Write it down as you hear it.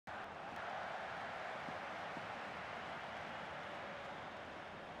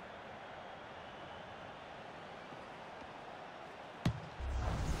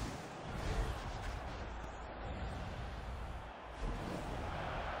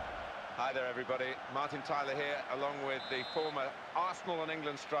Hi there, everybody. Martin Tyler here, along with the former Arsenal and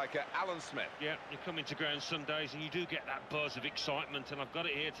England striker, Alan Smith. Yeah, you come into ground some days and you do get that buzz of excitement, and I've got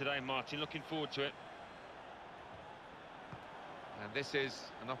it here today, Martin. Looking forward to it. And this is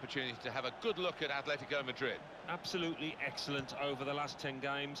an opportunity to have a good look at Atletico Madrid. Absolutely excellent over the last 10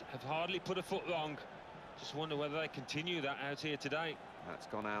 games. Have hardly put a foot wrong. Just wonder whether they continue that out here today. That's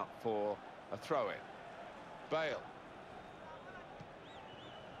gone out for a throw-in. Bale.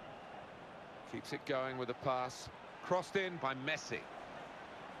 Keeps it going with a pass. Crossed in by Messi.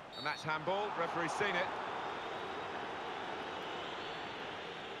 And that's handball. Referee's seen it.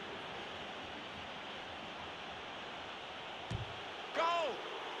 Goal!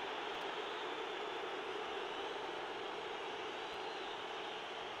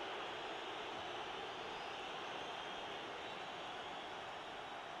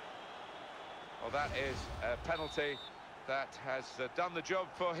 Well, that is a penalty that has done the job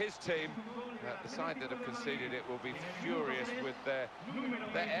for his team. The side that have conceded it will be furious with their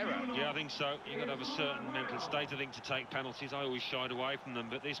error. Yeah, I think so. You've got to have a certain mental state, I think, to take penalties. I always shied away from them,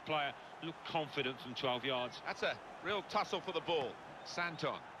 but this player looked confident from 12 yards. That's a real tussle for the ball.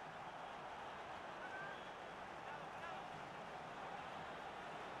 Santon.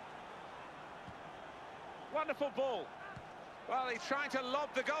 Wonderful ball. Well, he's trying to lob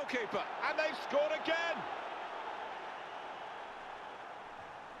the goalkeeper, and they've scored again.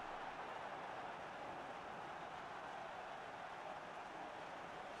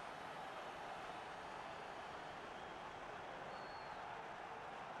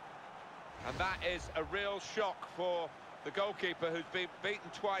 And that is a real shock for the goalkeeper, who's been beaten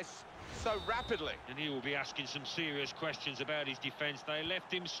twice so rapidly. And he will be asking some serious questions about his defence. They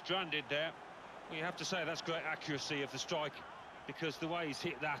left him stranded there. Well, you have to say that's great accuracy of the strike, because the way he's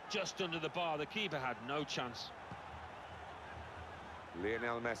hit that just under the bar, the keeper had no chance.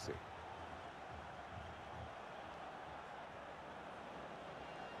 Lionel Messi.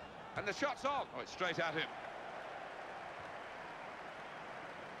 And the shot's on. Oh, it's straight at him.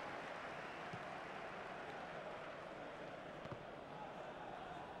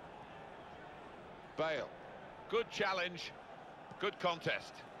 Bale. Good challenge. Good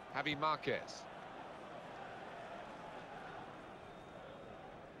contest. Javi Marquez.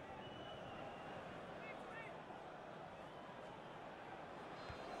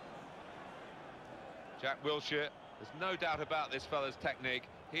 Jack Wilshere. There's no doubt about this fella's technique.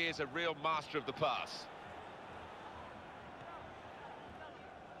 He is a real master of the pass.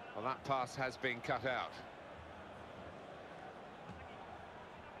 Well, that pass has been cut out.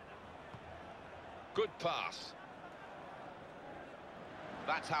 Good pass.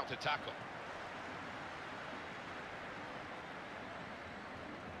 That's how to tackle.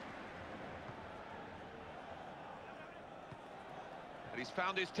 And he's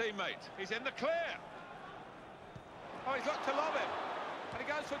found his teammate. He's in the clear. Oh, he's looked to lob him. And he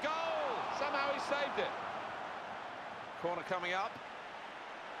goes for goal. Somehow he saved it. Corner coming up.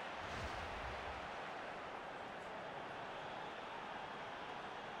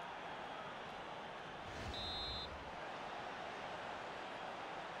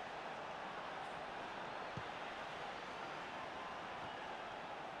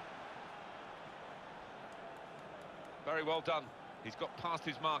 Very well done. He's got past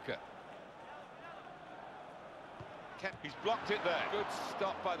his marker. He's blocked it there. Good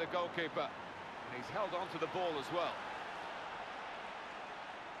stop by the goalkeeper. And he's held on to the ball as well.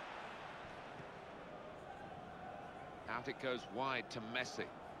 Out it goes wide to Messi.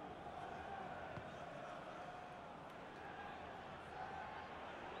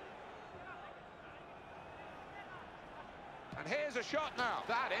 And here's a shot now.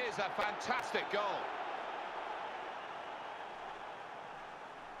 That is a fantastic goal.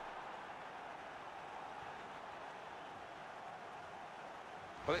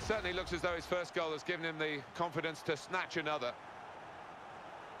 Well, it certainly looks as though his first goal has given him the confidence to snatch another.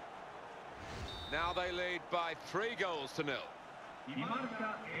 Now they lead by 3 goals to 0.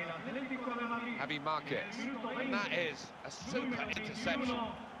 Javi Marquez. And that is a super interception.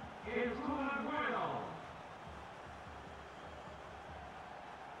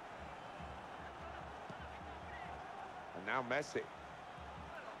 And now Messi.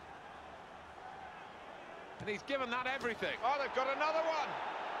 And he's given that everything. Oh, they've got another one.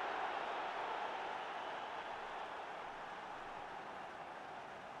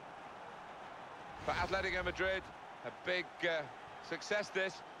 For Atletico Madrid, a big success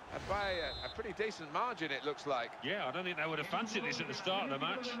this, and by a pretty decent margin, it looks like. Yeah, I don't think they would have fancied this at the start of the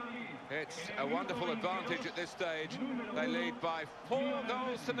match. It's a wonderful advantage at this stage. They lead by 4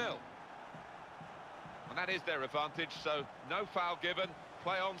 goals to 0. And that is their advantage, so no foul given.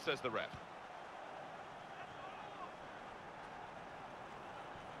 Play on, says the ref.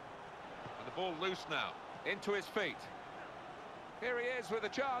 And the ball loose now, into his feet. Here he is with a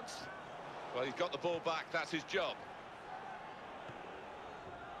chance. Well, he's got the ball back, that's his job.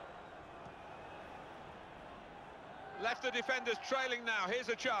 Left the defenders trailing now, here's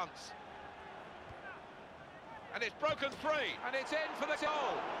a chance. And it's broken free, and it's in for the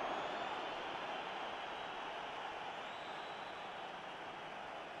goal.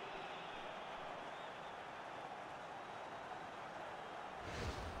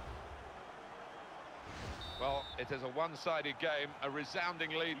 Well, it is a one-sided game, a resounding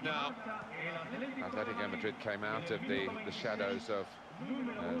lead now. Atletico Madrid came out of the shadows of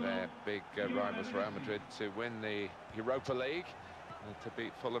their big rivals Real Madrid to win the Europa League, to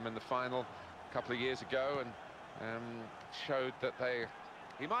beat Fulham in the final a couple of years ago, and showed that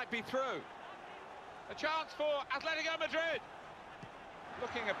he might be through. A chance for Atletico Madrid.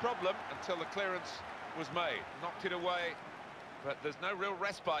 Looking a problem until the clearance was made. Knocked it away, but there's no real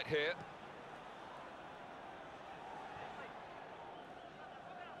respite here.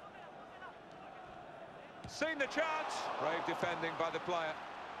 Seen the chance. Brave defending by the player.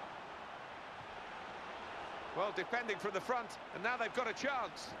 Well, defending from the front, and now they've got a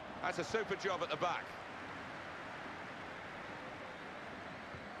chance. That's a super job at the back.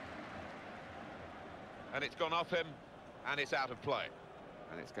 And it's gone off him, and it's out of play.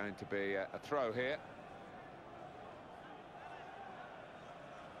 And it's going to be a throw here.